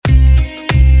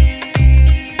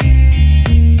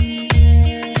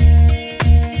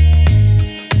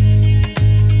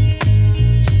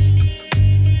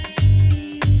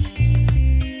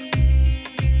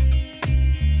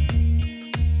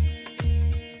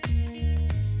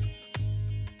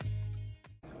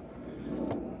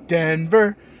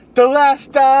Denver, the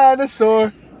last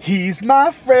dinosaur. He's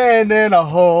my friend and a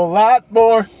whole lot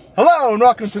more. Hello and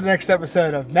welcome to the next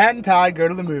episode of Matt and Todd Go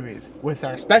to the Movies with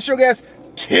our special guest,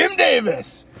 Tim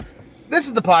Davis. This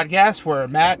is the podcast where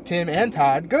Matt, Tim, and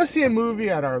Todd go see a movie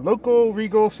at our local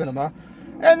Regal cinema,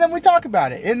 and then we talk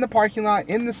about it in the parking lot,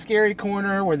 in the scary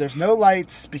corner where there's no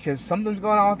lights because something's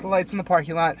going on with the lights in the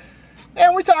parking lot.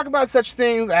 And we talk about such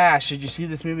things as, should you see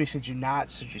this movie, should you not,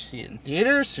 should you see it in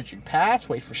theaters, should you pass,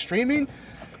 wait for streaming,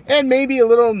 and maybe a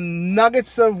little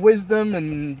nuggets of wisdom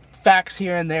and facts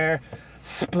here and there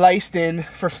spliced in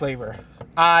for flavor.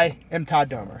 I am Todd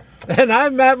Domer. And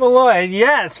I'm Matt Malloy, and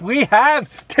yes, we have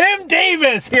Tim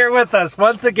Davis here with us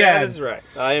once again. That is right.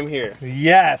 I am here.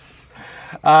 Yes.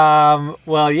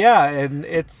 Well, yeah, and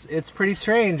it's pretty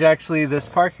strange, actually, this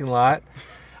parking lot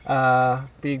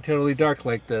being totally dark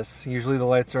like this. Usually the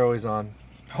lights are always on.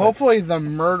 Hopefully the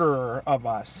murderer of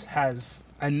us has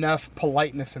enough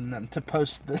politeness in them to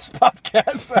post this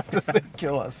podcast after they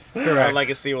kill us. Correct. Our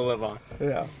legacy will live on.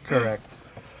 Yeah. Correct.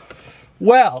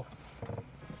 Well,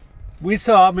 we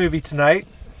saw a movie tonight.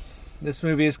 This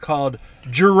movie is called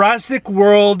Jurassic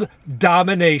World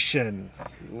Domination.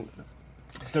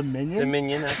 Dominion?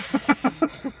 Dominion.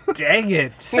 Dang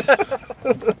it.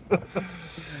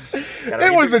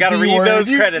 It was a Gotta D read word. those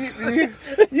credits.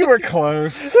 You were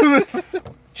close.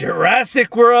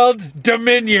 Jurassic World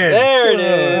Dominion. There it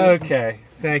is. Okay.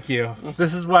 Thank you.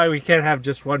 This is why we can't have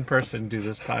just one person do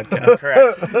this podcast.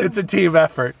 Correct. It's a team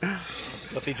effort.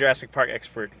 Let the Jurassic Park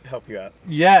expert help you out.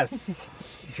 Yes.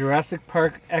 Jurassic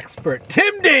Park expert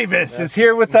Tim Davis is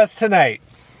here with us tonight.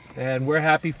 And we're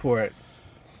happy for it.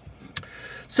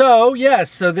 So,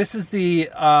 yes, so this is the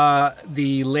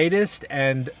latest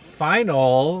and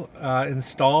final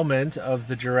installment of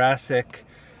the Jurassic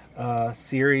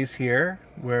series here,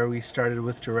 where we started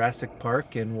with Jurassic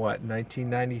Park in,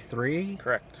 1993?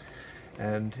 Correct.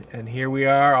 And here we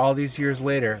are all these years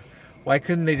later. Why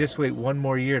couldn't they just wait one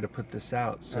more year to put this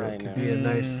out? So it could be a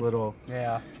nice little,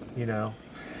 Yeah.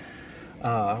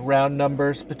 round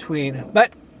numbers between.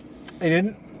 But they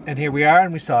didn't, and here we are,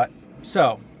 and we saw it.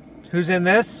 So, who's in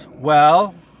this?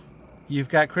 Well, you've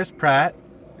got Chris Pratt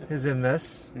is in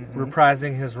this,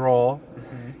 reprising his role.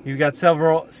 You've got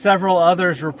several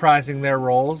others reprising their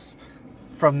roles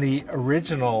from the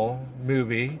original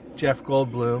movie. Jeff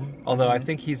Goldblum, although I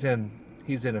think he's in a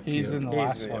few. He's in the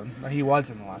last one. He was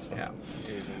in the last one. Yeah.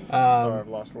 He's in Star of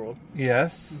Lost World.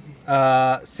 Yes.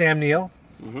 Sam Neill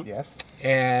Yes.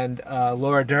 and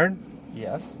Laura Dern,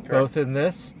 Yes. both in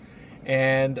this,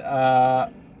 and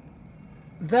that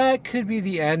could be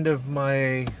the end of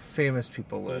my famous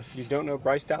people list. You don't know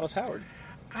Bryce Dallas Howard.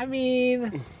 I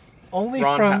mean, only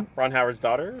Ron Howard's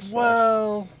daughter.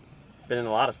 Well, Been in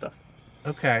a lot of stuff.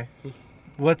 okay.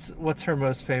 What's her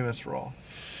most famous role?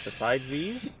 Besides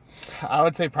these, I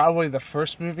would say probably the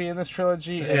first movie in this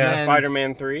trilogy. And Yeah. then,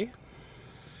 Spider-Man 3.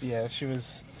 Yeah, she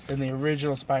was in the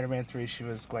original Spider-Man 3. She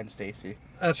was Gwen Stacy.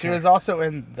 She Okay. was also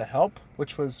in The Help,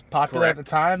 which was popular at Correct.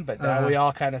 the time, but now we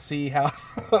all kind of see how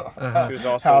She was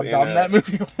also how in dumb that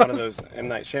movie was. one of those M.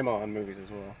 Night Shyamalan movies as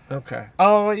well. Okay.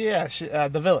 Oh yeah,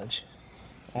 The Village.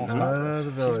 The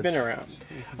She's Village. been around.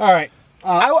 All right.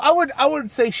 I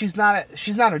would say she's not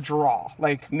a draw.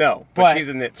 Like No, but she's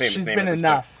in the famous she's name been at this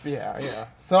enough. Yeah.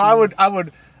 So I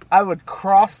would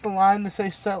cross the line to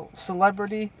say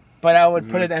celebrity, but I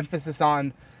would put an emphasis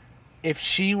on if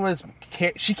she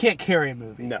can't carry a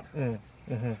movie. No.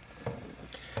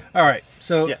 All right.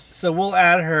 So Yes. so we'll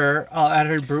add her. I'll add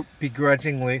her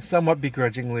somewhat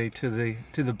begrudgingly to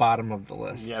the bottom of the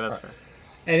list. Yeah, that's fair.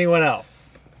 Anyone else?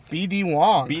 B.D.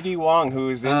 Wong. B.D. Wong,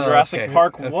 who's in Oh, Jurassic okay.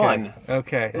 Park Okay. 1.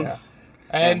 Okay. Yeah.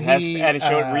 And he has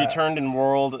showed returned in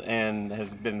World and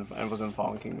was in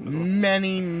Fallen Kingdom as well.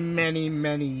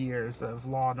 many years of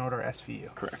Law and Order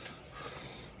SVU. Correct.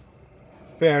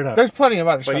 Fair enough. There's plenty of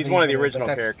other stuff. But he's he one of the did, but original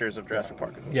that's- characters of Jurassic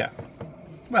Park. Yeah.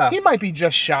 Well. He might be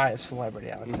just shy of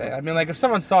celebrity, I would say. I mean, like, if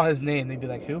someone saw his name, they'd be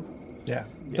like, who? Yeah.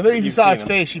 But if you you've saw seen his him.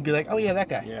 face, you'd be like, oh, yeah, that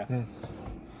guy. Yeah. It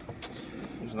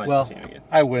was nice Well, to see him again.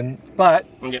 I wouldn't, but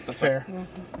Yeah, that's Fair.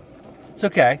 it's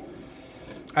okay.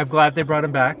 I'm glad they brought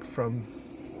him back from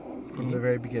the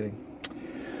very beginning.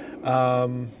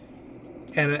 And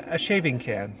a shaving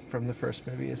can from the first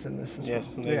movie is in this as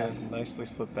Yes, and Yeah. they nicely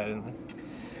slipped that in there.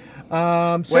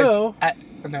 well. So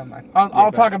never mind.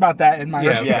 I'll talk about that in my Yeah.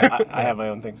 review. Yeah, I have my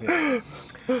own things here.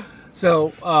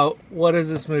 what is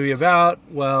this movie about?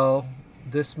 Well,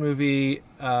 this movie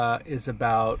is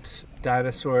about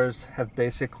dinosaurs have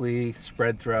basically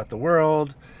spread throughout the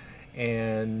world,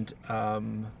 and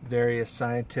various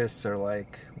scientists are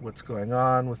like, what's going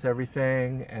on with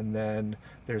everything? And then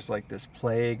there's like this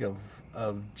plague of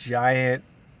giant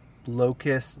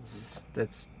locusts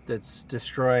that's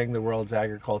destroying the world's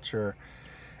agriculture,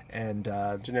 and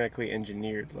Genetically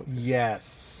engineered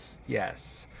locusts.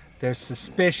 yes, there's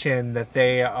suspicion that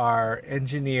they are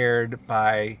engineered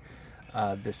by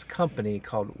this company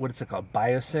called, what is it called,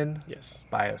 Biosyn? Yes.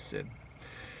 Biosyn.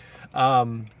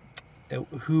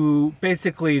 Who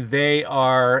basically they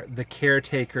are the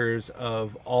caretakers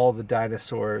of all the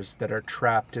dinosaurs that are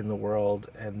trapped in the world,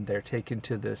 and they're taken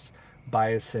to this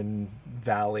Biosyn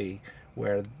Valley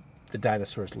where the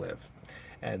dinosaurs live,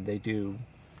 and they do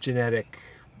genetic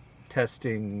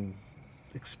testing,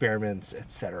 experiments,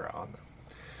 etc. on them.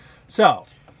 So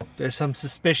there's some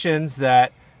suspicions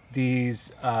that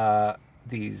these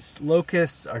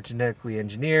locusts are genetically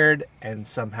engineered and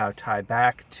somehow tie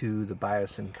back to the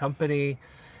Biosyn company.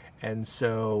 And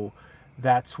so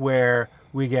that's where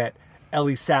we get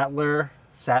Ellie Sattler.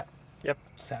 Yep.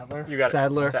 Sadler. You got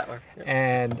Sadler. it. Sadler.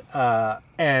 Yep.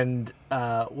 And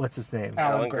what's his name?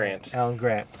 Alan Grant. Alan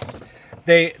Grant.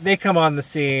 They come on the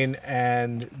scene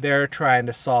and they're trying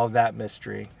to solve that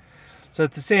mystery. So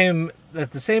at the same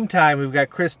time, we've got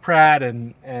Chris Pratt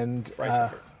and Bryce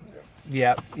Everett.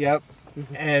 Yep.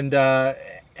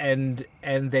 And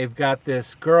they've got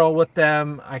this girl with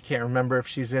them. I can't remember if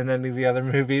she's in any of the other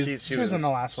movies. She was in the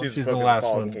last one. She's in the last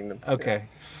one. Kingdom. Okay.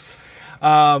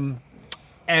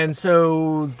 And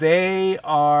so they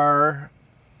are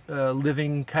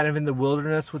living kind of in the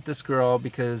wilderness with this girl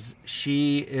because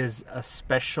she is a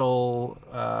special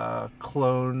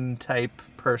clone type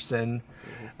person.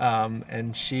 And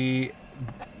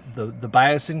the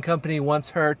Biosyn company wants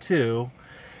her too.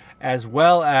 As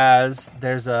well as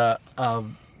there's the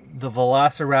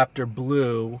Velociraptor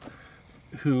Blue,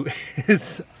 who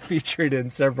is featured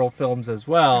in several films as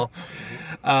well,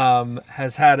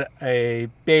 has had a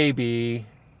baby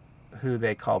who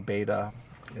they call Beta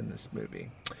in this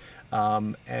movie.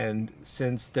 And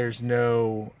since there's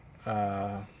no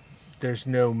male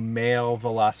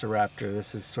Velociraptor,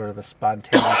 this is sort of a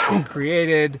spontaneously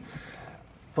created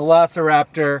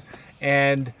Velociraptor,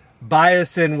 and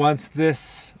Biosyn wants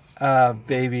this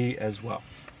baby as well.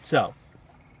 So,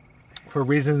 for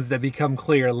reasons that become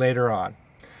clear later on.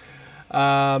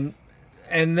 And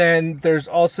then there's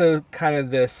also kind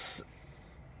of this,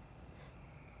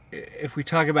 if we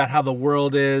talk about how the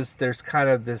world is, there's kind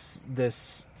of this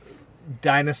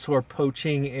dinosaur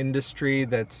poaching industry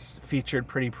that's featured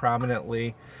pretty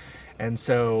prominently. And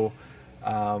so,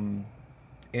 in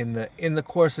the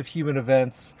course of human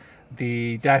events,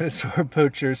 the dinosaur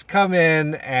poachers come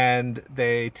in and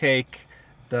they take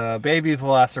the baby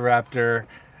Velociraptor,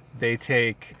 they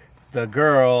take the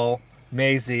girl,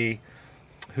 Maisie,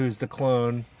 who's the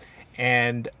clone,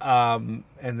 and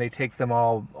they take them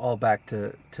all back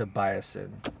to Biosyn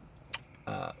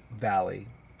Valley,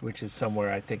 which is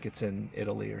somewhere, I think it's in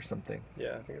Italy or something.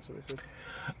 Yeah, I think that's what they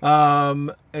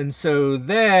said. And so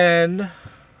then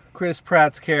Chris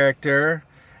Pratt's character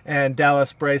and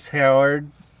Dallas Bryce Howard,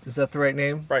 is that the right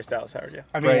name? Bryce Dallas Howard, yeah.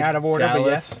 I mean, Bryce out of order, but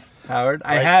Dallas yes. Howard.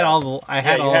 I Bryce had Dallas. all the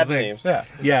the things. names. Yeah.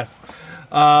 Yes.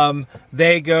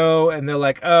 They go and they're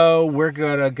like, oh, we're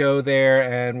gonna go there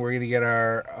and we're gonna get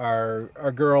our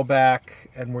girl back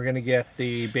and we're gonna get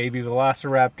the baby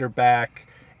Velociraptor back,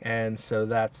 and so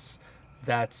that's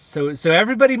so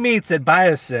everybody meets at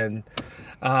Biosyn,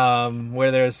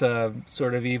 where there's a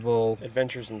sort of evil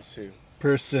Adventures ensue.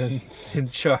 person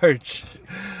in charge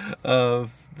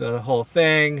of the whole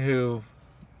thing who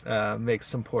makes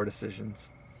some poor decisions.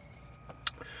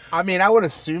 I mean, I would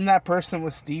assume that person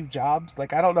was Steve Jobs.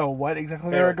 Like, I don't know what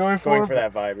exactly they were going for. Going for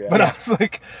that vibe, yeah. But I was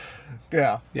like,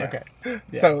 yeah. Okay.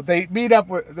 Yeah. So they meet up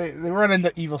with, they run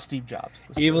into evil Steve Jobs.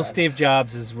 Evil Steve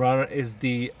Jobs is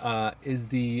the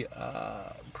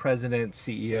president,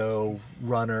 CEO,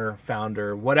 runner,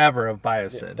 founder, whatever of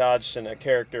Biosyn. Dodged in a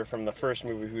character from the first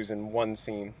movie who's in one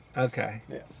scene. Okay.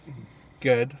 Yeah.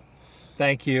 Good.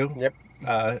 Thank you. Yep.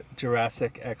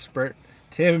 Jurassic expert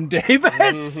Tim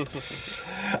Davis.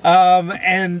 So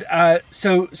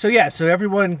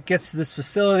everyone gets to this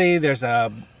facility. There's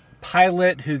a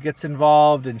pilot who gets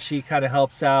involved and she kind of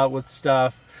helps out with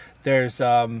stuff. There's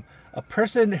a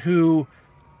person who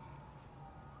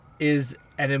is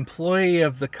an employee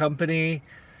of the company,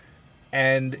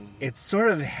 and it's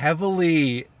sort of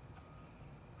heavily,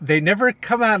 they never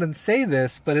come out and say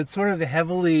this, but it's sort of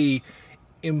heavily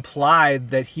implied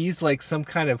that he's like some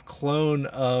kind of clone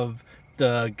of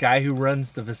the guy who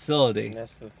runs the facility.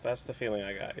 That's the feeling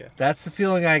I got, yeah. That's the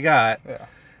feeling I got. Yeah.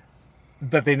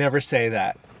 But they never say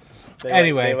that.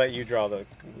 They let you draw the...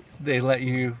 They let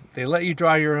you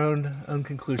draw your own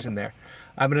conclusion there.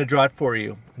 I'm going to draw it for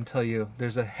you and tell you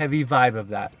there's a heavy vibe of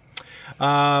that.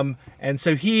 And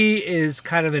so he is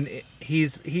kind of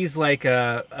he's like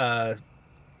a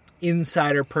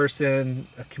insider person,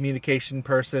 a communication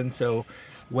person. So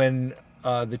when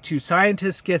the two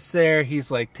scientists gets there, he's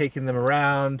like taking them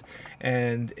around,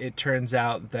 and it turns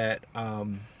out that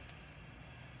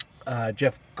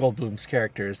Jeff Goldblum's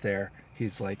character is there.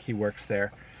 He's like, he works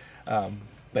there,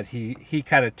 but he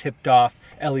kind of tipped off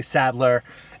Ellie Sattler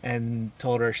and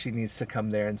told her she needs to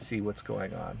come there and see what's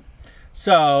going on.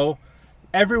 So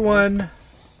everyone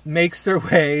makes their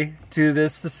way to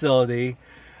this facility.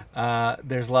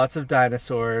 There's lots of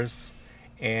dinosaurs,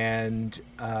 and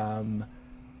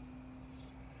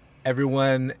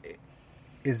everyone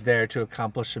is there to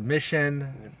accomplish a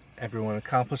mission. Everyone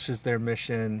accomplishes their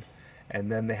mission,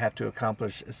 and then they have to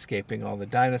accomplish escaping all the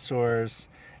dinosaurs,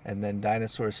 and then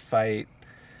dinosaurs fight,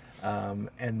 and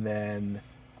then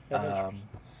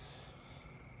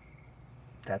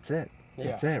that's it.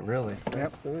 That's it, really.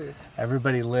 Yep.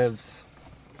 Everybody lives.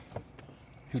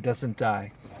 Who doesn't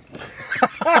die?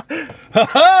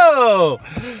 Ho-ho!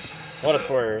 What a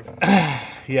swerve.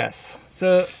 Yes.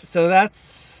 So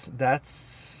that's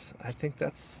I think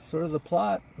that's sort of the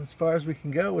plot as far as we can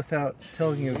go without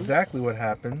telling you exactly what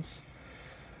happens.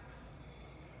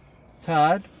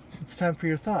 Todd, it's time for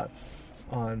your thoughts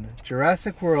on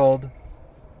Jurassic World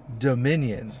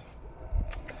Dominion.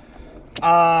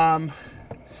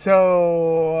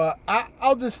 So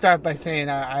I'll just start by saying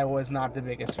I was not the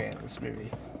biggest fan of this movie.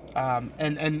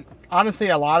 And honestly,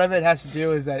 a lot of it has to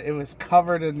do is that it was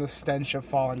covered in the stench of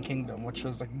Fallen Kingdom, which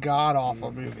was a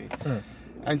god-awful movie.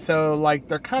 And so, like,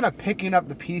 they're kind of picking up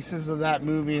the pieces of that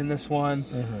movie in this one,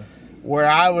 where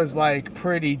I was, like,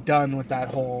 pretty done with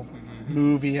that whole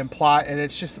movie and plot, and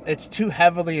it's too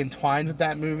heavily entwined with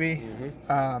that movie.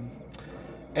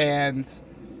 And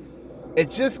it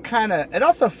just kind of, it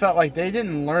also felt like they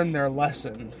didn't learn their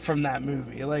lesson from that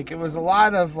movie. Like, it was a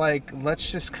lot of, like, let's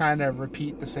just kind of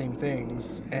repeat the same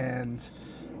things. And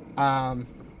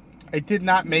it did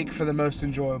not make for the most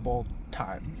enjoyable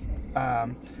time.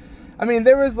 I mean,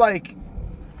 there was, like,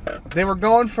 they were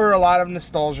going for a lot of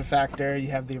nostalgia factor. You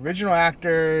have the original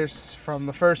actors from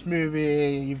the first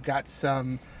movie. You've got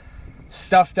some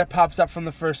stuff that pops up from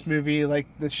the first movie, like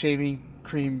the shaving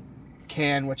cream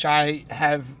can, which I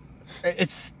have...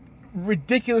 It's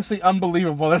ridiculously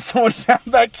unbelievable that someone found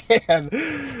that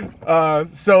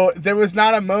can. So there was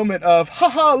not a moment of,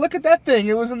 haha, look at that thing.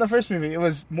 It was in the first movie. It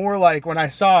was more like when I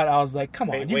saw it, I was like,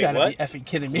 come on, you gotta be effing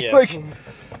kidding me. Yeah. Like,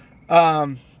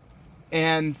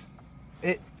 and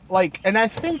it, like, and I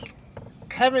think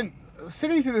Kevin,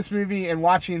 sitting through this movie and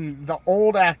watching the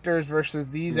old actors versus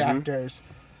these actors,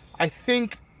 I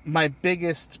think my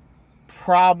biggest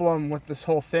problem with this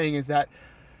whole thing is that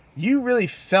you really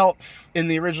felt, in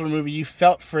the original movie, you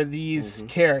felt for these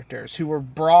characters who were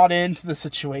brought into the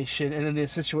situation, and then the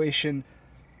situation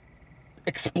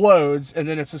explodes, and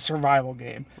then it's a survival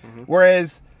game.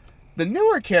 Whereas the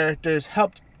newer characters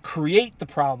helped create the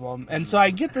problem, and so I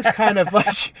get this kind of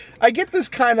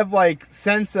like,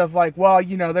 sense of like, well,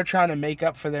 you know, they're trying to make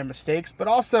up for their mistakes, but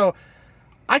also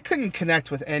I couldn't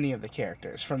connect with any of the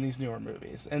characters from these newer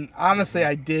movies, and honestly,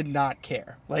 I did not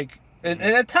care. Like, and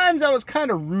at times I was kind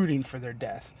of rooting for their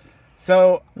death.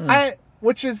 So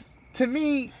which is, to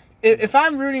me, if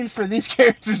I'm rooting for these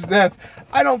characters' death,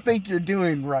 I don't think you're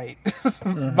doing right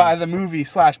by the movie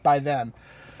 / by them.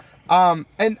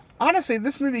 And honestly,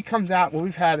 this movie comes out when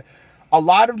we've had a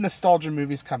lot of nostalgia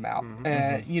movies come out.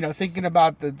 And, you know, thinking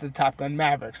about the Top Gun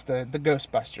Mavericks, the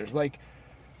Ghostbusters, like,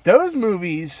 those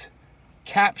movies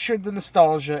captured the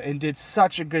nostalgia and did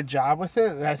such a good job with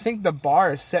it. I think the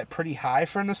bar is set pretty high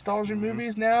for nostalgia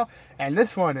movies now, and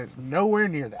this one is nowhere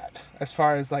near that as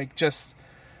far as like just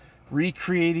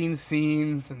recreating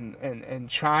scenes and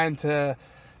trying to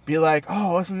be like,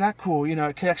 oh, isn't that cool, you know,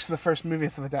 it connects to the first movie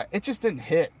and stuff like that. It just didn't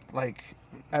hit like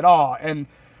at all. And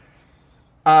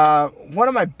one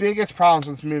of my biggest problems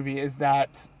with this movie is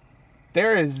that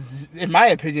there is, in my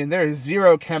opinion, there is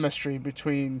zero chemistry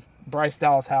between Bryce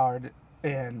Dallas Howard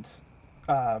and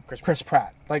Chris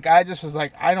Pratt. Like, I just was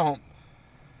like, I don't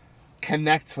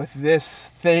connect with this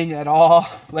thing at all.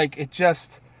 Like, it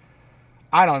just,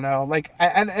 I don't know. Like,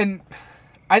 and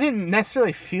I didn't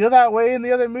necessarily feel that way in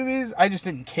the other movies. I just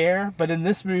didn't care. But in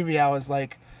this movie, I was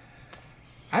like,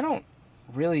 I don't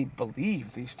really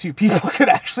believe these two people could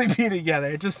actually be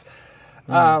together. It just,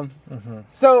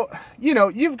 so, you know,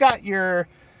 you've got your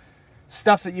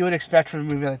stuff that you would expect from a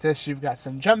movie like this. You've got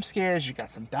some jump scares, you've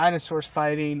got some dinosaurs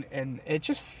fighting, and it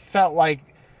just felt like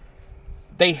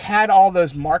they had all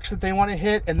those marks that they want to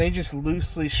hit, and they just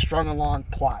loosely strung along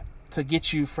plot to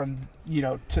get you from, you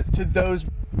know, to those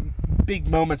big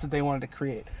moments that they wanted to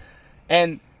create.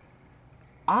 And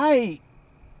I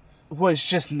was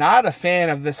just not a fan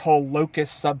of this whole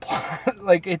locust subplot.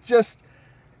 Like, it just,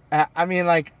 I mean,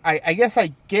 like, I guess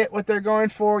I get what they're going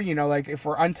for. You know, like, if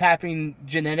we're untapping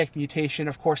genetic mutation,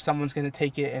 of course someone's going to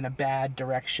take it in a bad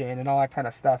direction and all that kind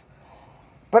of stuff.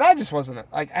 But I just wasn't,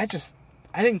 like, I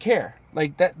didn't care.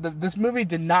 Like, this movie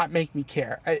did not make me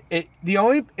care. The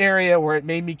only area where it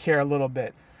made me care a little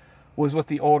bit was with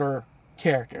the older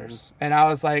characters. And I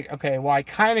was like, okay, well, I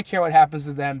kind of care what happens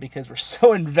to them because we're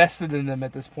so invested in them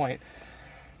at this point.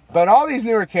 But all these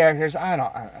newer characters, I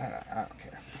don't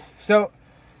care. So,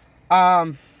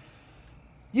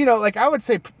 you know, like, I would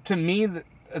say to me,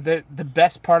 the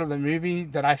best part of the movie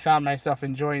that I found myself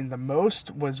enjoying the most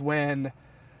was when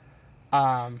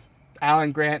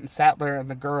Alan Grant and Sattler and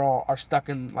the girl are stuck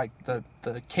in, like, the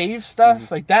cave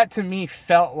stuff. Like, that to me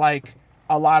felt like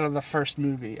a lot of the first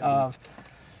movie of,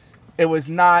 it was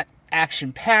not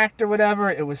action-packed or whatever,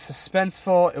 it was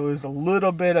suspenseful, it was a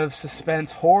little bit of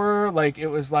suspense horror, like, it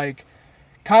was like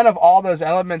kind of all those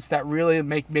elements that really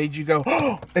made you go,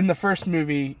 oh! In the first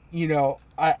movie, you know,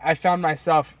 I found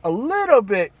myself a little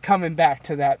bit coming back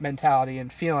to that mentality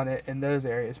and feeling it in those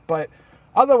areas. But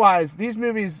otherwise, these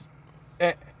movies,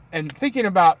 and thinking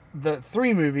about the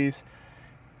 3 movies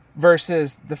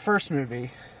versus the first movie,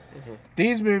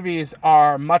 these movies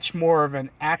are much more of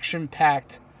an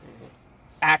action-packed,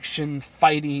 action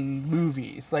fighting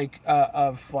movies, like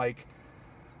of, like,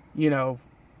 you know,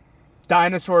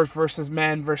 dinosaurs versus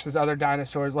men versus other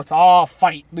dinosaurs. Let's all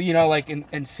fight, you know, like,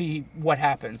 and see what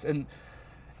happens. And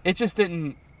it just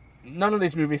didn't. None of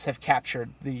these movies have captured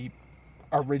the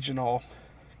original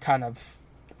kind of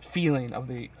feeling of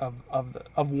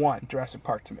one Jurassic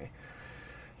Park to me.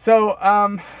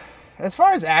 So, as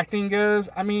far as acting goes,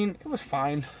 I mean, it was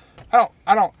fine. I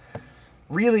don't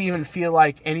really even feel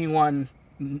like anyone,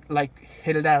 like,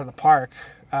 hit it out of the park.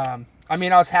 I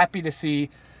mean, I was happy to see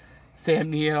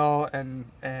Sam Neill and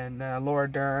Laura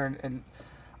Dern, and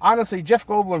honestly, Jeff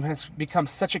Goldblum has become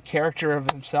such a character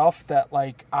of himself that,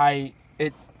 like,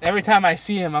 every time I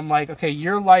see him, I'm like, okay,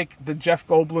 you're like the Jeff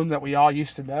Goldblum that we all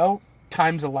used to know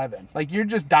times 11. Like, you're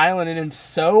just dialing it in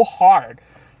so hard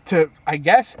to, I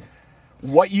guess,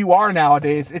 what you are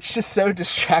nowadays. It's just so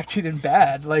distracting and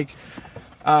bad. Like,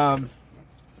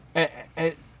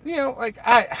 you know, like,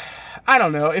 I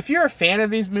don't know. If you're a fan of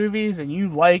these movies and you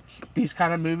like these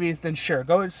kind of movies, then sure,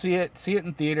 go and see it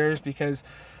in theaters, because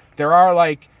there are,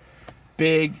 like,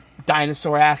 big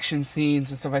dinosaur action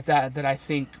scenes and stuff like that I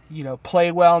think, you know,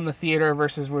 play well in the theater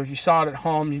versus where if you saw it at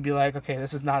home, you'd be like, okay,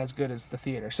 this is not as good as the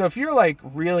theater. So if you're, like,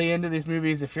 really into these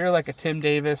movies, if you're like a Tim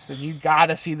Davis and you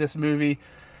gotta see this movie,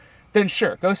 then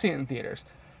sure, go see it in theaters.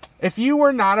 If you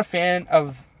were not a fan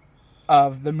of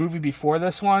the movie before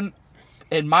this one,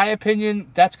 in my opinion,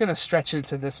 that's going to stretch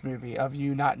into this movie of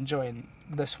you not enjoying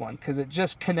this one, because it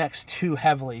just connects too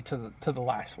heavily to the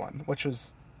last one, which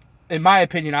was, in my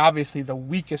opinion, obviously the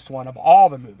weakest one of all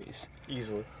the movies.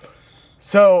 Easily.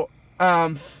 So,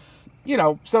 you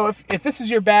know, so if this is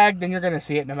your bag, then you're going to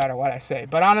see it no matter what I say.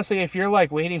 But honestly, if you're,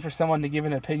 like, waiting for someone to give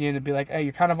an opinion and be like, hey,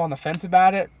 you're kind of on the fence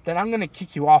about it, then I'm going to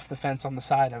kick you off the fence on the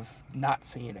side of not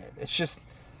seeing it. It's just,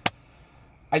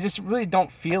 I just really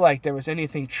don't feel like there was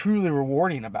anything truly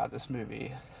rewarding about this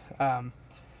movie.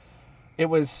 It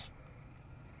was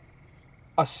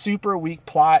a super weak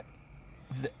plot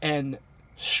and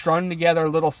strung together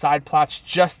little side plots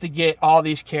just to get all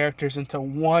these characters into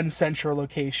one central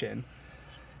location.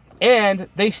 And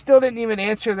they still didn't even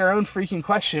answer their own freaking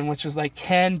question, which was like,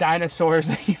 can dinosaurs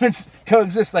and humans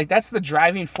coexist? Like, that's the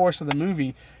driving force of the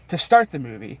movie to start the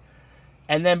movie.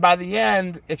 And then by the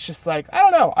end, it's just like, I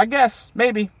don't know, I guess,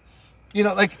 maybe. You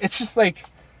know, like, it's just like,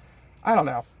 I don't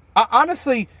know.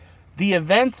 Honestly, the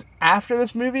events after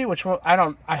this movie, which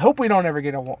I hope we don't ever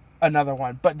get another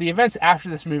one, but the events after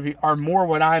this movie are more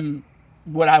what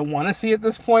I want to see at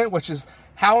this point, which is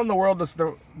how in the world does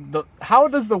how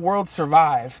does the world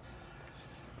survive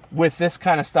with this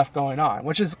kind of stuff going on,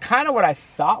 which is kind of what I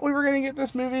thought we were going to get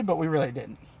this movie, but we really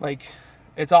didn't. Like,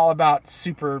 it's all about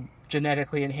super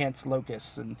genetically enhanced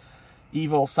locusts and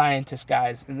evil scientist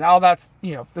guys, and all that's,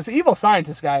 you know, this evil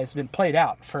scientist guy has been played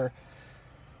out for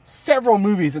several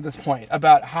movies at this point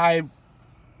about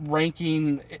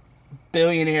high-ranking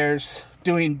billionaires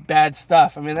doing bad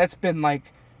stuff. I mean, that's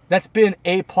been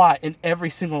a plot in every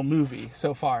single movie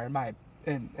so far, and I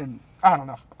don't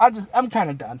know. I'm kind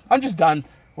of done. I'm just done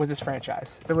with this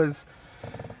franchise. It was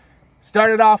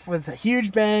started off with a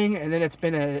huge bang, and then it's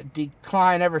been a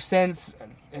decline ever since.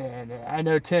 And I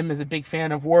know Tim is a big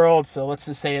fan of World, so let's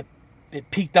just say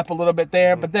it peaked up a little bit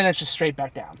there, but then it's just straight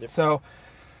back down. Yep. So,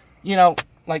 you know,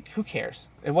 like, who cares?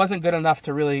 It wasn't good enough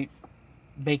to really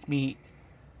make me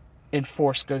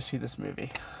enforced go see this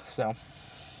movie. So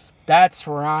that's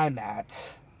where I'm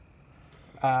at.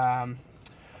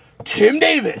 Tim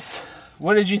Davis,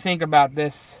 what did you think about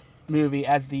this movie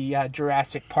as the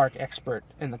Jurassic Park expert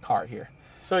in the car here?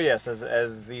 So yes,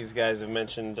 as these guys have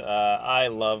mentioned, I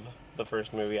love the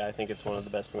first movie. I think it's one of the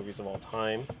best movies of all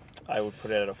time. I would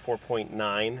put it at a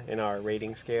 4.9 in our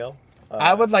rating scale.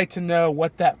 I would like to know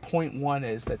what that 0.1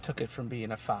 is that took it from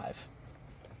being a 5.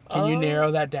 Can you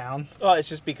narrow that down? Well, it's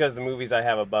just because the movies I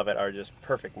have above it are just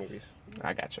perfect movies.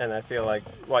 I gotcha. And I feel like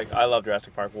I love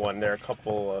Jurassic Park 1. There are a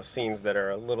couple of scenes that are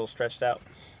a little stretched out,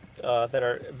 that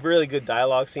are really good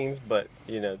dialogue scenes, but,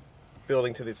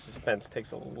 building to the suspense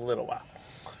takes a little while.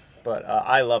 But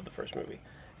I love the first movie.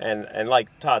 And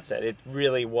like Todd said, it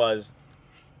really was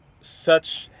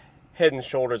such head and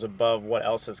shoulders above what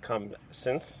else has come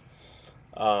since.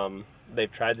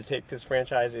 They've tried to take this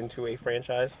franchise into a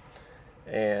franchise,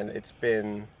 and it's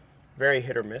been very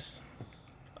hit or miss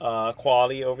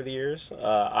quality over the years.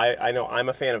 I know I'm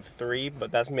a fan of 3,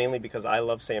 but that's mainly because I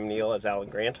love Sam Neill as Alan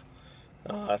Grant.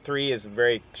 3 is a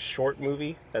very short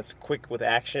movie that's quick with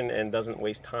action and doesn't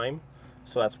waste time,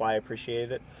 so that's why I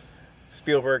appreciated it.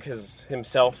 Spielberg has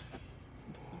himself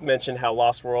mentioned how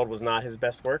Lost World was not his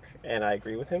best work, and I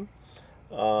agree with him.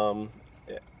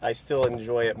 I still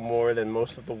enjoy it more than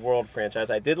most of the World franchise.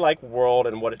 I did like World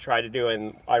and what it tried to do,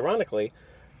 and ironically,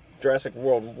 Jurassic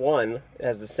World 1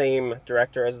 has the same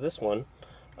director as this one,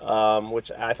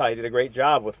 which I thought he did a great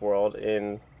job with World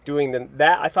in doing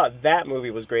that. I thought that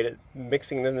movie was great at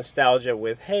mixing the nostalgia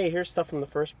with, hey, here's stuff from the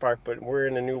first part, but we're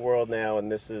in a new world now,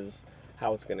 and this is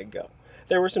how it's going to go.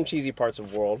 There were some cheesy parts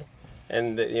of World,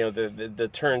 and the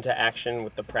turn to action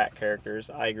with the Pratt characters.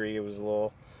 I agree it was a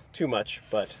little too much,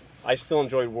 but I still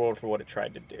enjoyed World for what it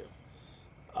tried to do.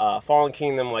 Fallen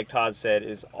Kingdom, like Todd said,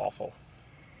 is awful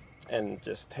and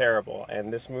just terrible,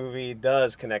 and this movie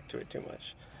does connect to it too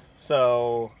much.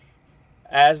 So,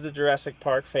 as the Jurassic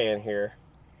Park fan here,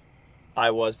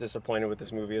 I was disappointed with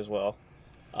this movie as well.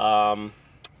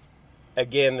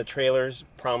 Again, the trailers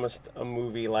promised a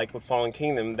movie like with Fallen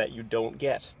Kingdom that you don't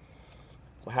get.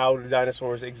 How do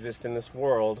dinosaurs exist in this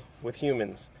world with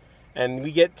humans? And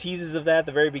we get teases of that at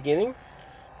the very beginning.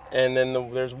 And then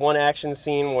there's one action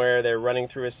scene where they're running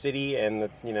through a city and the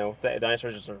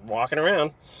dinosaurs just are walking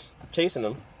around chasing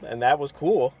them. And that was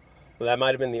cool. But that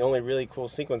might have been the only really cool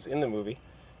sequence in the movie.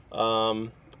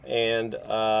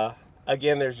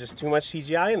 Again, there's just too much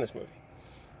CGI in this movie.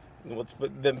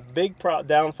 The big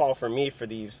downfall for me for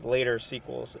these later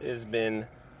sequels has been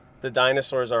the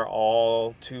dinosaurs are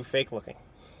all too fake looking.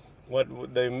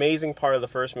 What the amazing part of the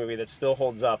first movie that still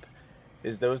holds up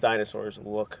is those dinosaurs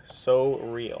look so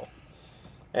real.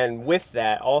 And with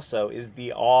that also is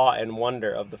the awe and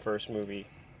wonder of the first movie.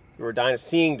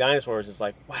 Seeing dinosaurs is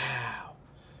like, wow.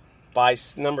 By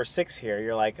number 6 here,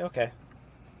 you're like, okay,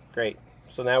 great.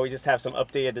 So now we just have some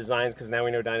updated designs because now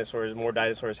we know more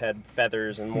dinosaurs had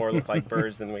feathers and more look like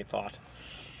birds than we thought.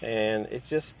 And it's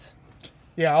just...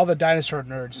 Yeah, all the dinosaur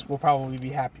nerds will probably be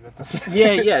happy with this.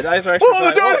 Yeah, dinosaur experts. Oh,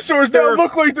 the dinosaurs now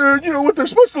look like they're, what they're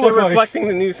supposed to look like. They're reflecting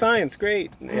the new science.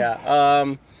 Great.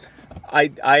 Yeah.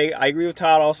 I agree with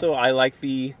Todd also.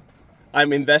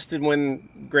 I'm invested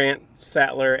when Grant,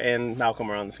 Sattler, and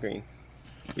Malcolm are on the screen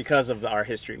because of our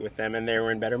history with them, and they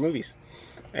were in better movies.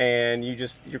 And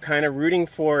you're kind of rooting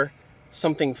for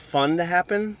something fun to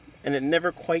happen, and it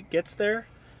never quite gets there.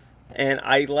 And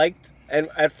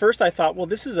at first I thought, well,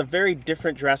 this is a very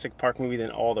different Jurassic Park movie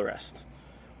than all the rest.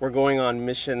 We're going on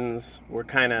missions. We're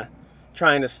kind of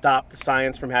trying to stop the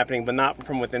science from happening, but not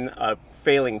from within a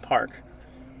failing park.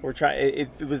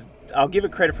 I'll give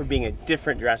it credit for being a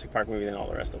different Jurassic Park movie than all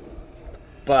the rest of them.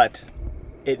 But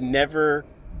it never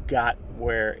got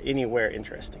anywhere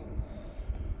interesting.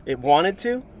 It wanted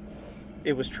to.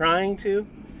 It was trying to.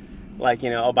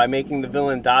 By making the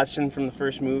villain Dodgson from the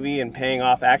first movie and paying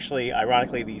off, actually,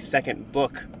 ironically, the second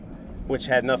book, which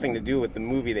had nothing to do with the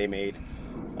movie they made,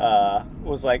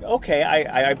 was like, okay,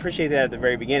 I appreciate that at the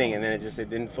very beginning, and then it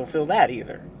didn't fulfill that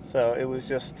either. So it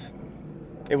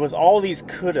was all these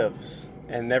could-haves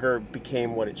and never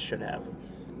became what it should have.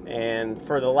 And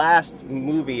for the last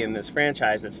movie in this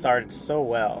franchise that started so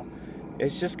well,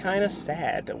 it's just kind of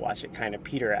sad to watch it kind of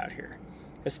peter out here.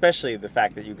 Especially the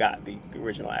fact that you got the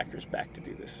original actors back to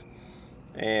do this.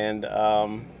 And,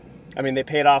 they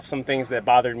paid off some things that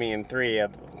bothered me in 3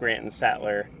 of Grant and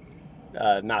Sattler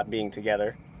not being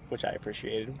together, which I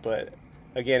appreciated. But,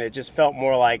 again, it just felt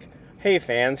more like, hey,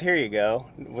 fans, here you go,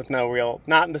 with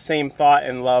not the same thought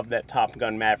and love that Top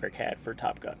Gun Maverick had for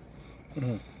Top Gun.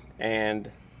 Mm-hmm.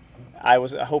 And I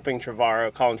was hoping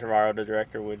Colin Trevorrow, the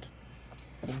director, would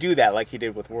do that like he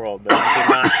did with World, but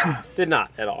he did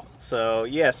not at all. So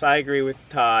yes, I agree with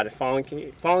Todd. Fallen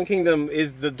Kingdom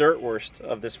is the dirt worst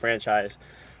of this franchise,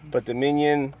 but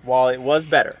Dominion, while it was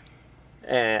better,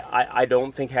 I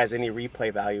don't think has any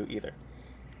replay value either.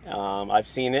 I've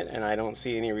seen it, and I don't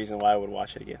see any reason why I would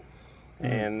watch it again.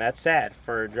 And that's sad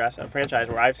for a franchise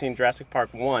where I've seen Jurassic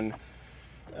Park 1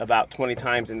 about 20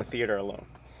 times in the theater alone,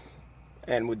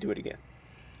 and would do it again.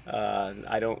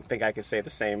 I don't think I could say the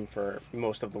same for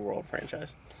most of the World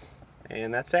franchise.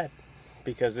 And that's sad,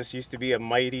 because this used to be a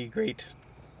mighty great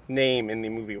name in the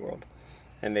movie world,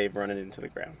 and they've run it into the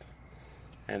ground.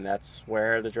 And that's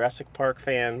where the Jurassic Park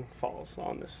fan falls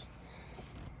on this.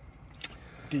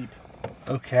 Deep.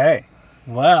 Okay.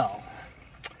 Well,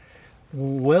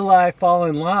 will I fall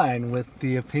in line with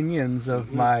the opinions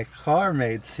of my car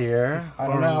mates here? I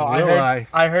don't Or know. will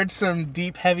I heard some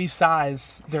deep, heavy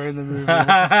sighs during the movie, which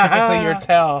is typically your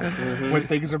tell when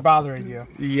things are bothering you.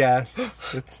 Yes,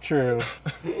 it's true.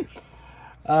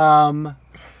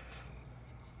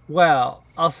 Well,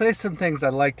 I'll say some things I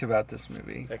liked about this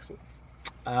movie. Excellent.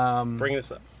 Um, Bring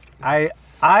this up.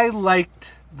 I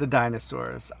liked the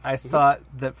dinosaurs. I thought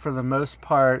that for the most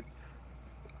part,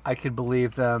 I could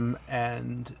believe them,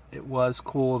 and it was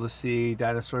cool to see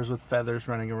dinosaurs with feathers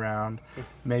running around.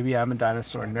 Maybe I'm a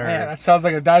dinosaur nerd. Man, that sounds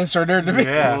like a dinosaur nerd to me.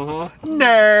 Yeah. Uh-huh.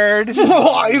 Nerd!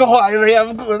 they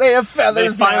have They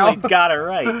feathers finally now. got it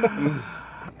right.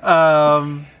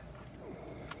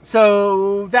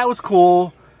 So that was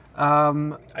cool.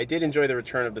 I did enjoy the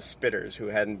return of the Spitters, who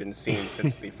hadn't been seen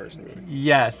since the first movie.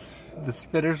 Yes, the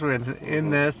Spitters were in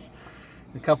this,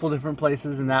 a couple different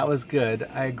places, and that was good.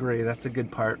 I agree. That's a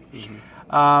good part.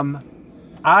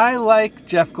 I like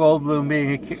Jeff Goldblum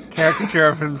being a caricature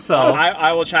of himself.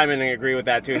 I will chime in and agree with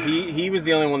that too. He was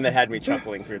the only one that had me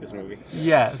chuckling through this movie.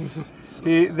 Yes.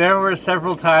 There were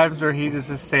several times where he was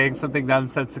just saying something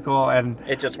nonsensical, and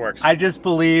It just works. I just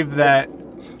believe that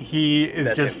he is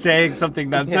That's just him. saying something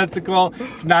nonsensical.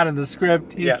 It's not in the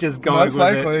script. He's Yeah. just going Most with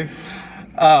likely. it.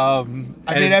 I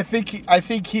mean, I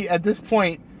think he at this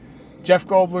point, Jeff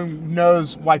Goldblum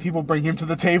knows why people bring him to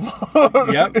the table.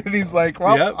 Yep. And he's like,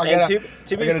 well, Yep. I and gotta,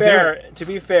 to I be gotta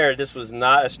do fair, it. this was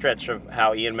not a stretch of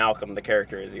how Ian Malcolm the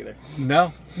character is either.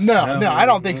 No. No, I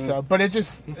don't think so. But it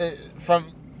just from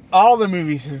all the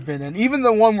movies he's been in, even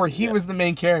the one where he was the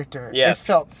main character, Yes. it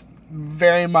felt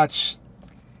very much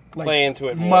like Play into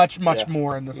it more. much Yeah.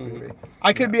 more in this movie.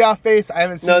 I could be off base. I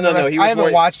haven't seen No, the rest. he I was haven't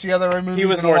more- watched the other movies. He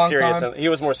was in a more long serious. time. He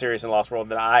was more serious in Lost World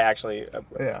than I actually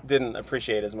Yeah. didn't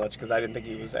appreciate as much, because I didn't think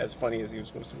he was as funny as he was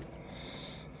supposed to be.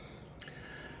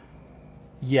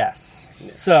 Yes.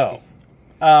 So,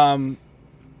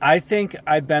 I think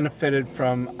I benefited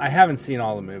from. I haven't seen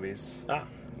all the movies. Ah,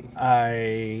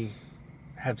 I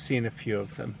have seen a few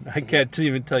of them. I can't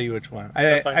even tell you which one.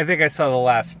 That's fine. I think I saw the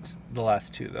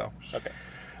last two though. okay.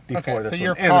 Before Okay, this so one.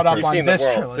 you're And the caught up first. You've on seen this the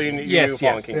world, trilogy. so you Yes, knew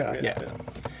Fallen yes, Kingdom.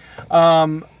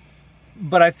 yeah.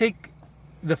 But I think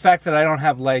the fact that I don't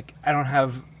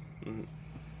have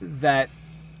that.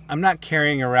 I'm not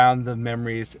carrying around the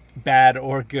memories, bad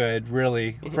or good,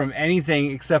 really, from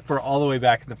anything except for all the way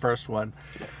back in the first one.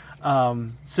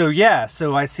 So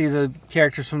I see the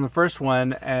characters from the first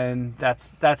one, and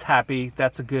that's happy.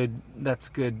 That's a good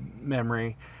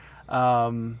memory.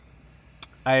 I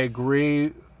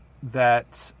agree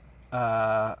that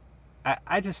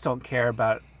I just don't care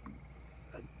about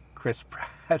Chris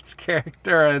Pratt's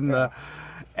character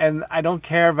and I don't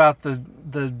care about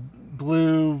the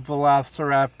blue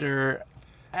velociraptor.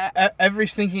 Every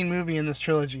stinking movie in this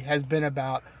trilogy has been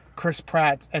about Chris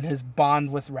Pratt and his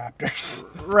bond with raptors.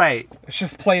 Right. It's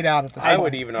just played out at this I point.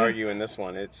 would even argue in this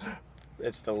one, it's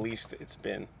the least it's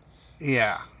been.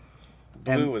 Yeah.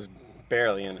 Blue was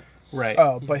barely in it. Right.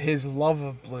 Oh, but his love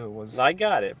of blue was. I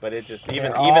got it, but it just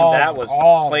even all- that was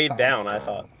all the played time. down. I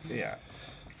thought. Yeah.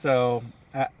 So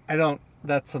I don't.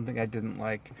 That's something I didn't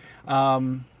like.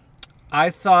 I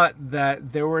thought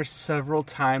that there were several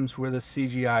times where the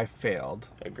CGI failed.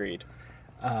 Agreed.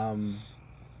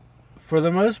 For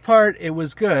the most part, it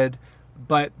was good,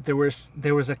 but there was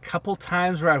a couple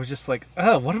times where I was just like,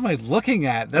 "Oh, what am I looking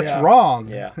at? That's Yeah. wrong.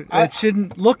 Yeah. It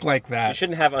shouldn't look like You that."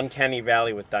 shouldn't have Uncanny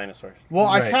Valley with dinosaurs. Well,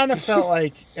 I Right. kind of felt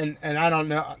like, and I don't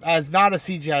know, as not a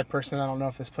CGI person, I don't know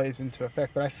if this plays into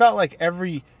effect, but I felt like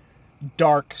every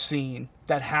dark scene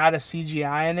that had a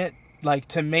CGI in it, like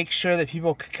to make sure that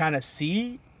people could kind of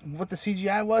see what the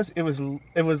CGI was, it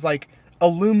was like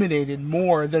illuminated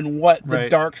more than what the Right.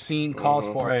 dark scene calls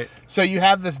for. Right. So you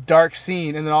have this dark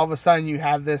scene, and then all of a sudden you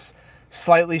have this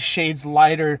slightly shades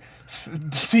lighter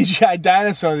CGI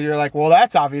dinosaur that you're like, well,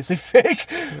 that's obviously fake.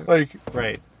 Like,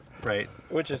 Right. Right.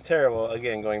 Which is terrible.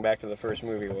 Again, going back to the first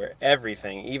movie, where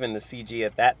everything, even the CG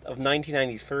of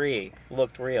 1993,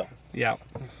 looked real. Yeah.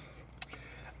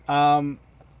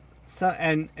 So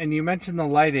and you mentioned the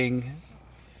lighting,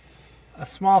 a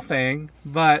small thing,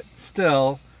 but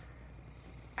still,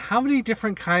 how many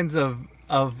different kinds of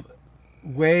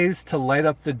ways to light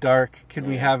up the dark can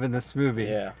we have in this movie?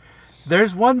 Yeah.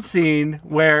 There's one scene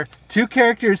where two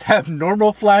characters have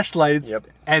normal flashlights, Yep.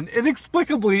 and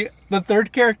inexplicably, the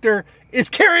third character is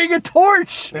carrying a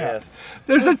torch. Yes.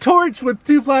 There's a torch with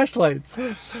two flashlights.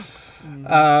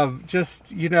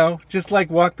 Just like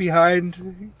walk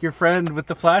behind your friend with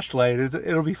the flashlight.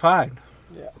 It'll be fine.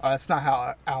 Yeah. That's not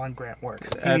how Alan Grant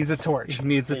works. He needs a torch. He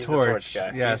needs a He's torch. the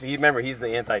torch guy. Yes. Remember, he's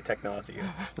the anti-technology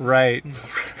guy. Right.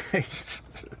 Right.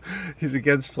 He's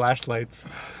against flashlights.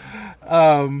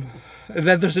 And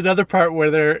then there's another part where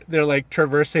they're like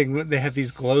traversing. They have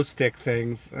these glow stick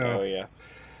things. Oh, yeah.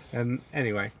 And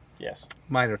anyway, Yes.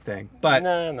 minor thing, but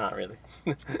No, not really.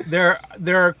 there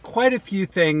are quite a few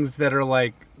things that are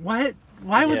like, what?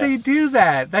 Why would Yeah. they do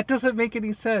that? That doesn't make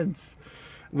any sense.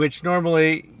 Which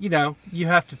normally, you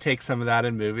have to take some of that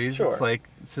in movies. Sure. It's like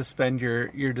suspend your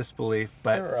disbelief.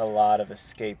 But There are a lot of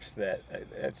escapes that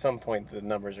at some point the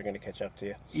numbers are going to catch up to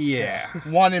you. yeah,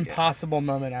 One impossible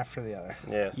moment after the other.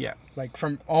 Yes. yeah. Like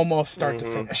from almost start to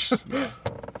finish. The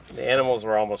animals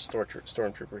were almost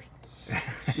stormtroopers.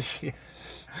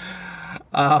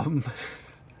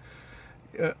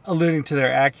 Alluding to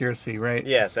their accuracy, right?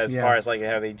 Yes, as Yeah. far as like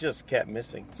how they just kept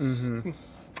missing.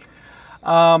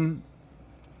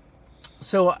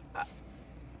 So,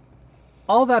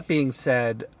 all that being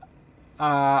said,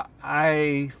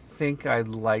 I think I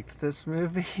liked this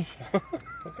movie.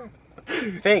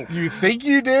 Think. You think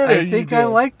you did? Or I you think I did?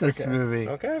 liked this Okay. movie.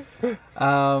 Okay.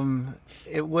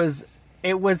 It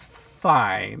was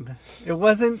fine. It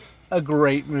wasn't a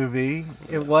great movie.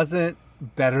 It wasn't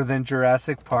better than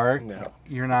Jurassic Park. No.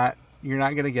 You're not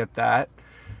gonna get that.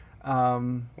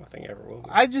 Nothing ever will.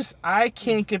 I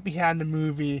can't get behind a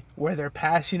movie where they're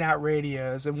passing out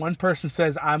radios and one person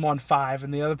says I'm on 5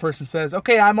 and the other person says,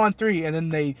 okay, I'm on 3, and then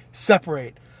they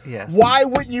separate. Yes. Why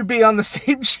wouldn't you be on the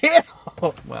same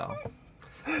channel? Well,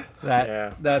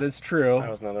 Yeah. that is true. That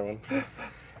was another one.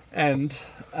 And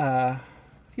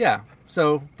yeah,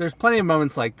 so there's plenty of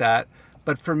moments like that.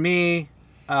 But for me,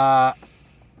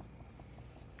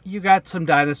 you got some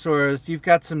dinosaurs. You've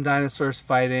got some dinosaurs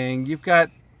fighting. You've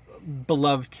got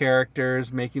beloved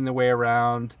characters making their way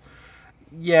around.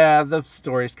 Yeah, the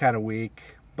story's kind of weak,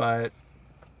 but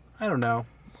I don't know.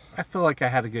 I feel like I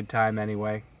had a good time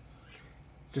anyway,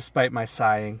 despite my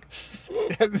sighing.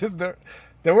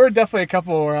 there were definitely a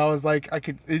couple where I was like,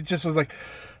 it just was like,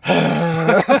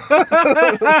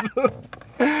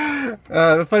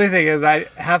 The funny thing is,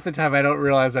 half the time I don't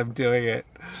realize I'm doing it.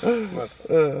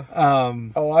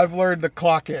 oh, I've learned to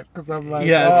clock it because I'm like,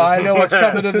 Yes. oh, I know what's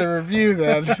coming in the review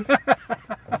then.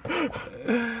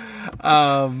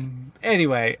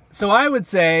 Anyway, so I would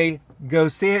say go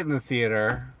see it in the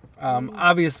theater.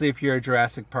 Obviously, if you're a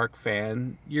Jurassic Park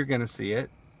fan, you're going to see it.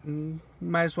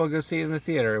 Might as well go see it in the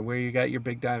theater where you got your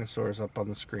big dinosaurs up on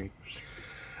the screen.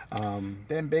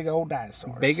 Them big old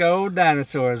dinosaurs. Big old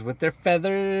dinosaurs with their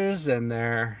feathers and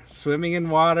they're swimming in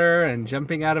water and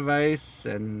jumping out of ice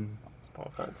and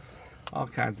All kinds of all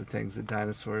kinds of things that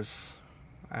dinosaurs,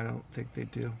 I don't think they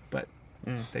do, but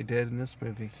they did in this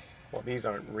movie. Well, these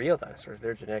aren't real dinosaurs.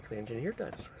 They're genetically engineered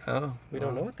dinosaurs. Oh, We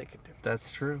don't know what they could do.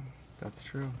 That's true. That's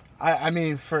true. I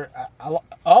mean, for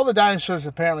all the dinosaurs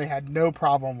apparently had no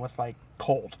problem with like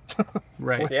cold.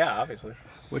 Right. Yeah, obviously.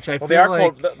 Which I Well, feel they are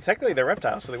like, cold. Technically, they're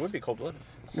reptiles, so they would be cold-blooded.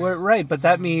 well, right, but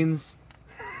that means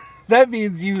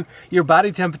your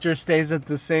body temperature stays at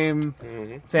the same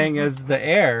thing as the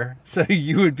air, so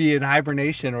you would be in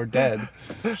hibernation or dead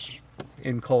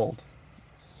in cold.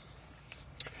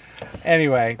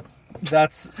 Anyway,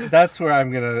 that's where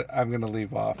I'm gonna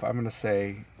leave off. I'm gonna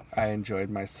say I enjoyed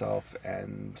myself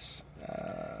and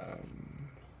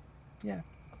yeah,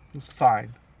 it was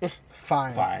fine.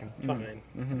 Fine. Fine.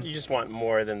 Fine. You just want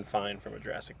more than fine from a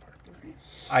Jurassic Park movie.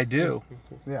 I do,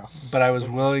 Yeah. but I was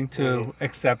willing to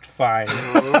accept fine.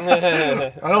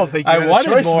 I don't think you I had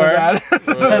wanted a choice more. in that.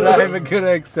 And I'm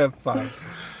gonna accept fine.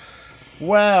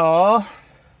 Well,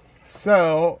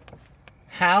 so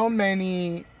how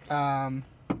many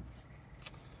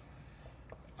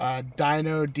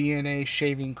Dino DNA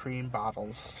shaving cream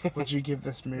bottles would you give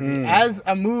this movie? As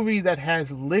a movie that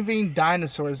has living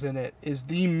dinosaurs in it is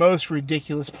the most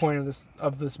ridiculous point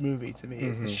of this movie to me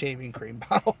is the shaving cream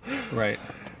bottle. Right.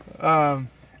 I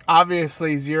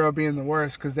obviously 0 being the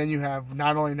worst, because then you have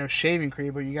not only no shaving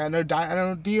cream, but you got no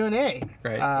DNA.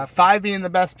 Right. 5 being the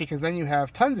best, because then you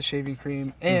have tons of shaving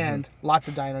cream and lots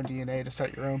of dino DNA to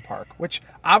start your own park, which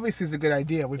obviously is a good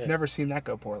idea. We've never seen that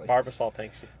go poorly. Barbasol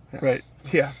thanks you. Right.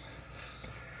 Yeah.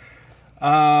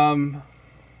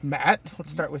 Matt,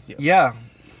 let's start with you. Yeah.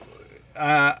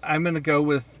 I'm going to go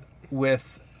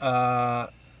with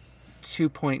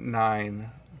 2.9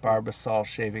 Barbasol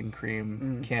shaving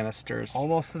cream canisters.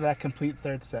 Almost to that complete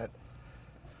third set.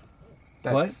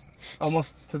 That's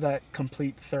almost to that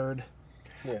complete third.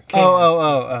 Yes. Can.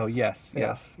 Oh, yes, Yeah.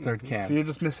 yes. Third can. So you're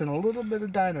just missing a little bit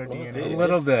of dino DNA. A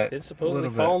little bit. It's supposedly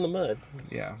little fall bit. in the mud.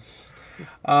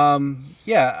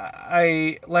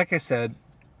 Yeah. Like I said,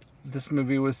 this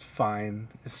movie was fine.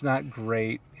 It's not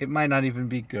great. It might not even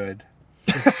be good.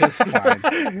 It's just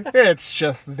fine. It's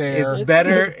just there. It's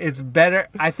better. It's better.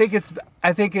 I think it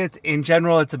in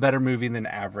general it's a better movie than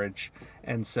average.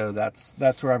 And so that's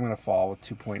where I'm going to fall with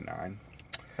 2.9.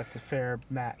 That's a fair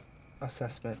Matt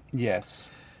assessment. Yes.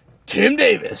 Tim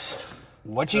Davis,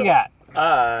 what you got?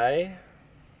 I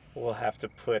will have to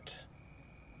put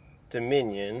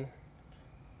Dominion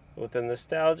with the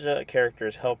nostalgia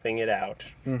characters helping it out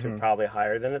to probably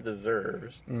higher than it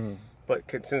deserves. But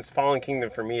since Fallen Kingdom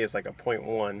for me is like a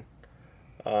 0.1,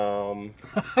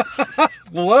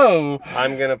 Whoa.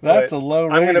 I'm gonna put That's a low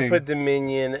I'm gonna rating. put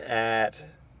Dominion at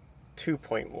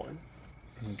 2.1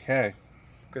 Okay.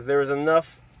 because there was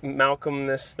enough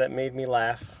Malcolmness that made me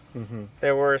laugh.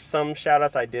 There were some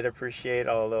shout-outs I did appreciate,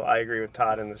 although I agree with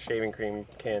Todd, and the shaving cream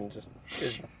can just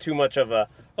is too much of a,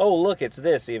 oh, look, it's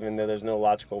this, even though there's no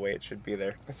logical way it should be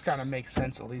there. It's got to make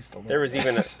sense at least a little. There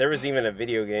was even a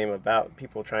video game about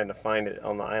people trying to find it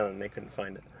on the island, and they couldn't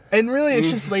find it. And really,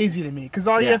 it's just lazy to me, because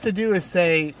all you Yeah. have to do is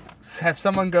have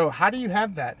someone go, how do you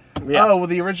have that? Yeah. Oh, well,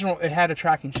 the original, it had a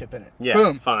tracking chip in it. Yeah,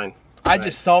 Boom. fine. I Right.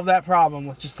 just solved that problem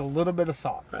with just a little bit of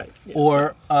thought. Right. Yeah,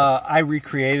 Or I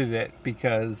recreated it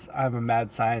because I'm a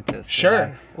mad scientist. and Sure.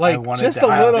 I Like, wanted just to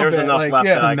a have little There's bit. enough like, left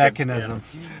yeah. that the I could- mechanism.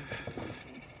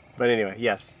 But anyway,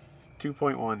 yes,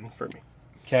 2.1 for me.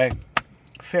 Okay.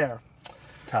 Fair.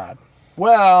 Todd.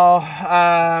 Well,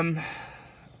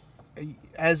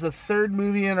 as a third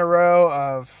movie in a row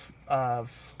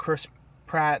of Chris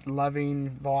Pratt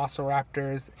loving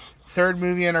Velociraptors, third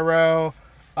movie in a row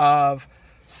of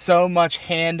so much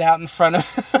hand out in front of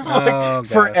him. Oh,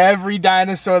 For gosh. every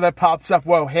dinosaur that pops up,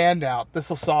 whoa, handout. This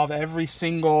will solve every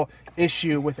single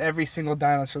issue with every single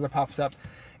dinosaur that pops up.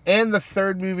 And the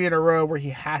third movie in a row where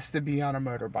he has to be on a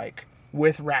motorbike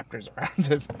with raptors around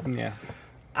him. Yeah.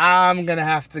 I'm going to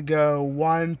have to go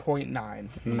 1.9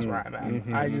 is where I'm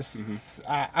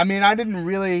at. I mean, I didn't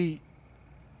really...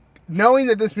 Knowing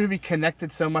that this movie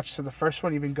connected so much to the first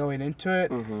one, even going into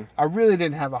it, I really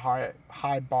didn't have a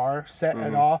high bar set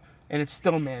at all, and it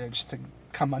still managed to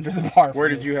come under the bar. Where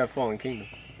did you have Fallen Kingdom?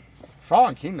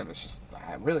 Fallen Kingdom is just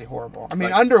really horrible. I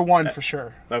mean, Like- under 1 for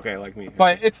sure. Okay, like me.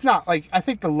 But it's not like, I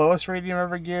think the lowest rating I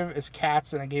ever give is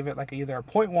Cats, and I gave it like either a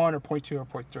 0.1 or 0.2 or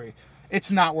 0.3. It's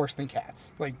not worse than Cats.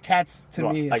 Like, Cats to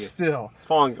Well, me I is get- still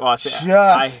Fallen, well, I say,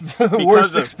 just the because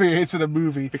worst of- experience in a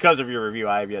movie. Because of your review,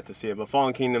 I have yet to see it, but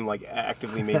Fallen Kingdom like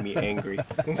actively made me angry.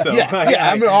 So Yeah,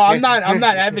 I mean, I'm not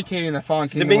advocating that Fallen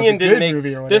Kingdom Dominion was a didn't good make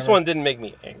movie or whatever. this one didn't make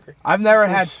me angry. I've never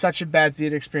had such a bad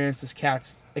theater experience as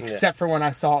Cats, except for when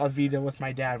I saw Evita with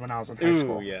my dad when I was in high Ooh,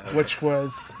 school, yeah. which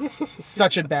was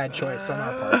such a bad choice on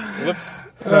our part. Whoops.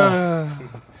 So,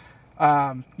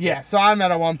 yeah, so I'm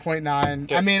at a 1.9.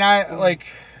 Okay. I mean,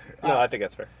 No, I think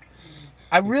that's fair.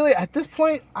 I really, at this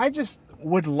point, I just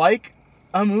would like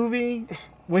a movie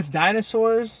with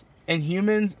dinosaurs and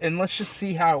humans, and let's just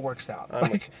see how it works out.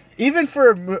 Like, even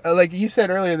for, like you said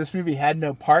earlier, this movie had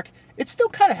no park. It still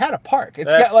kind of had a park. It's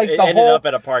got like it the ended whole, up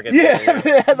at a park. At the yeah, end.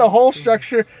 it had the whole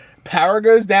structure. Power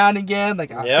goes down again.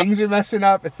 Like Yep. things are messing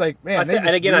up. It's like, man, they And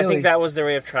just again, I really- think that was their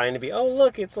way of trying to be. Oh,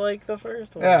 look, it's like the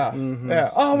first one. Yeah,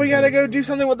 yeah. Oh, we gotta go do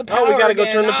something with the power. Oh, we gotta go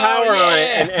again. turn the Oh, power on it.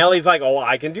 yeah. And Ellie's like, "Oh,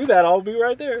 I can do that. I'll be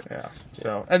right there." Yeah.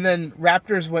 So, and then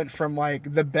Raptors went from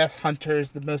like the best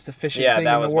hunters, the most efficient Yeah, thing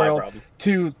that in was the my world, problem.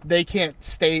 to they can't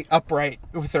stay upright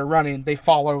with their running. They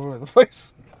fall over the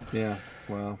place. Yeah.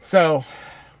 Well. So,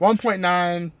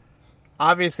 1.9.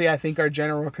 Obviously, I think our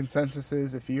general consensus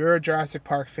is if you're a Jurassic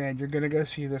Park fan, you're gonna go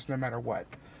see this no matter what.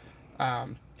 So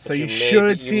But you you should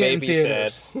may see it in be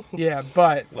theaters. Yeah,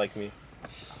 but Like me.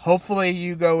 hopefully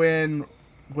you go in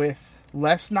with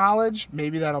less knowledge.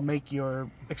 Maybe that'll make your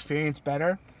experience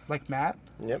better, like Matt.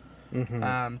 Yep. But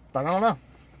I don't know.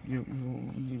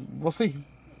 We'll see.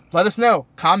 Let us know.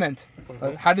 Comment.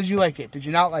 How did you like it? Did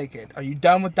you not like it? Are you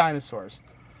done with dinosaurs?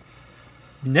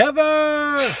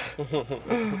 Never.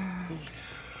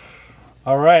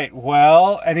 All right.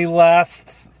 Well, any last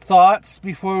thoughts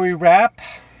before we wrap?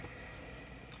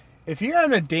 If you're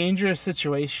in a dangerous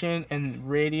situation and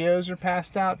radios are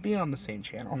passed out, be on the same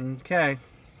channel. Okay.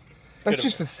 That's Good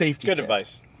just a safety Good tip.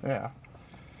 advice. Yeah.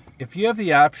 If you have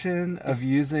the option of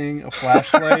using a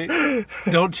flashlight,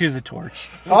 don't choose a torch.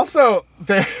 Also,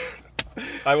 there.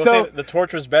 I will So- say that the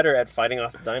torch was better at fighting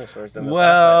off the dinosaurs than the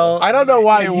Well, flashlight. I don't know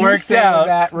why It you works saying out.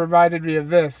 that reminded me of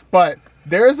this, but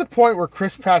there is a point where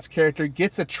Chris Pratt's character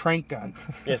gets a trank gun,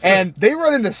 Yes, and they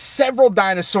run into several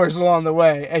dinosaurs along the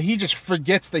way, and he just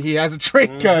forgets that he has a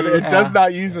trank gun and does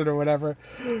not use it or whatever.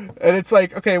 And it's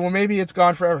like, okay, well maybe it's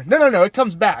gone forever. No, it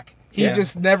comes back. He Yeah.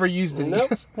 just never used it.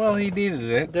 Nope. well, he needed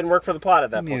it. Didn't work for the plot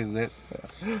at that He point. needed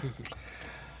it.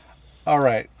 All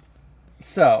right.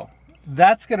 So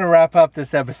that's going to wrap up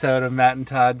this episode of Matt and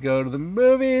Todd Go to the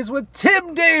Movies with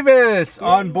Tim Davis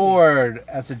on board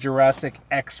as a Jurassic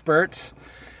expert,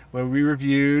 where we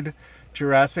reviewed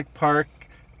Jurassic Park,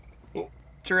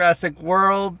 Jurassic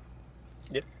World,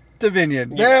 Yep.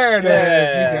 Dominion. There it is.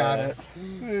 Yeah. You got it.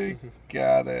 We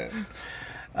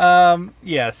got it.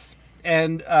 Yes.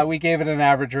 And we gave it an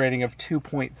average rating of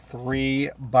 2.3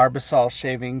 Barbasol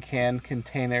shaving can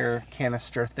container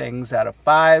canister things out of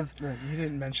 5. Right, you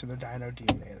didn't mention the dino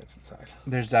DNA that's inside.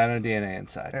 There's dino DNA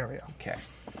inside. There we go. Okay.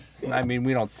 I mean,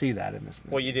 we don't see that in this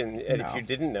movie. Well, you didn't. And No. if you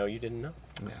didn't know, you didn't know.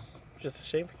 Yeah. Just a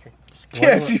shame. Spoiler,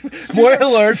 Yeah, if you-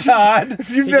 spoiler, Todd.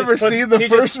 If you've He never just puts- seen the he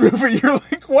first movie, you're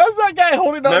like, why's that guy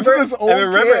holding on Remember? to this old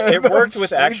And remember, kid? it worked with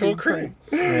Shaving actual cream.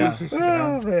 Yeah.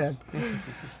 Oh, man.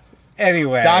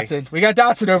 Anyway. Dotson. We got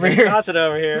Dotson over here. Toss it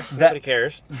over here. Nobody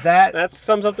cares. That That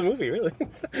sums up the movie, really.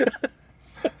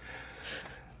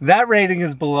 that rating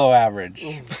is below average.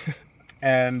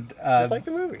 And Just like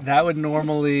the movie. that would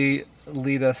normally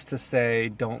lead us to say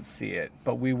don't see it,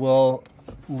 but we will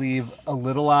leave a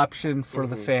little option for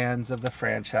the fans of the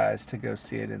franchise to go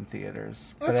see it in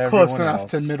theaters. But That's close everyone enough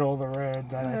else- to middle of the road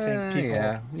that I think people.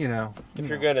 Yeah, you know, If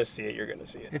you're gonna see it, you're gonna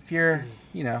see it. if you're,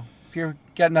 if you're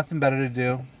got nothing better to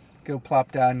do, go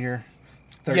plop down your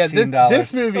Yeah, $13.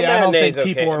 this movie, But I don't think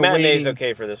matinee's people okay. are Matinee's waiting.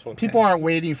 okay for this one. People aren't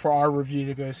waiting for our review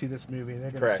to go see this movie. They're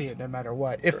going to Correct. see it no matter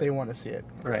what, if they want to see it.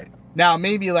 Right. Now,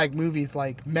 maybe like movies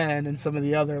like Men and some of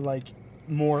the other like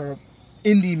more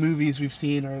indie movies we've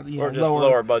seen, or Or know, just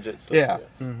lower budget stuff. Yeah,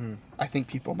 Mm-hmm. I think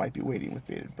people might be waiting with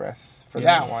bated breath for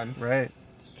Yeah. that one. Right.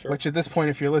 Sure. Which at this point,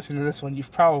 if you're listening to this one,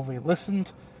 you've probably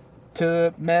listened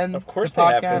to Men. Of course the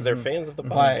they have, because podcast, they're fans of the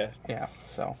but podcast. yeah,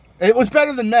 so it was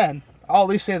better than Men. I'll at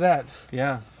least say that.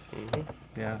 Yeah.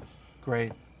 Yeah.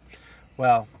 Great.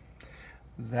 Well,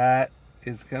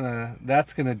 that's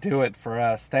gonna do it for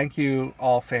us. Thank you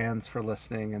all fans for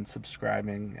listening and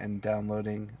subscribing and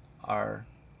downloading our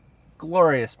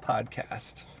glorious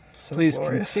podcast. So Please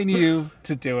glorious. continue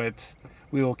to do it.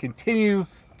 We will continue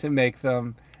to make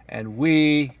them, and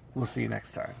we will see you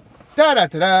next time. Da da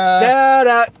da da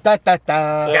Da-da. da da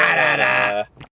da. Da-da-da.